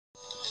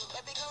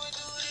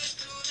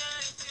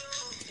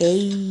Hey,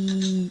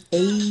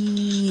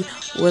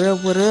 what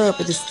up, what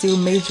up? It is still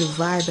Major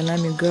Vibe, and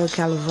I'm your girl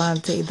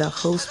Calavante, the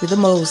host with the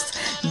most.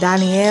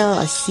 Danielle,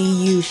 I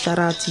see you. Shout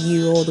out to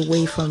you all the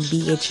way from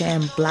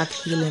BHM, Black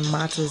Healing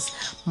Matters.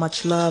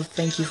 Much love.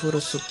 Thank you for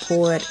the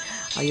support.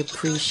 I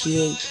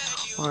appreciate.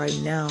 All right,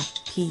 now,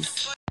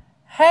 peace.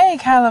 Hey,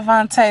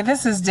 Calavante,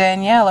 this is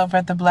Danielle over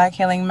at the Black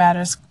Healing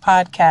Matters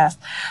podcast.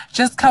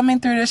 Just coming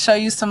through to show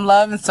you some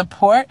love and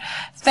support.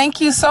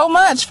 Thank you so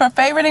much for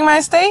favoriting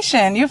my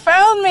station. You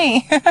found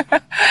me.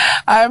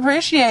 I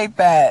appreciate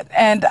that.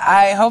 And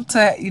I hope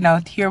to,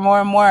 hear more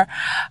and more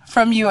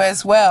from you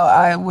as well.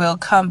 I will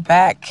come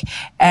back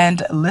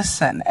and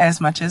listen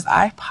as much as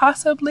I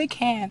possibly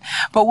can.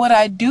 But what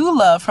I do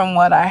love from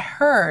what I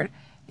heard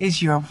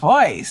is your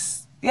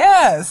voice.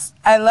 Yes,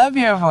 I love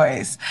your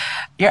voice.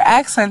 Your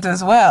accent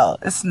as well.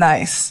 It's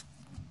nice.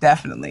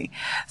 Definitely.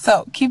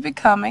 So keep it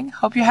coming.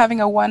 Hope you're having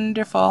a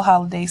wonderful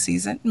holiday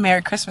season.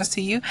 Merry Christmas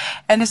to you.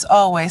 And as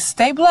always,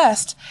 stay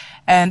blessed.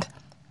 And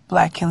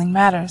Black Healing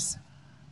Matters.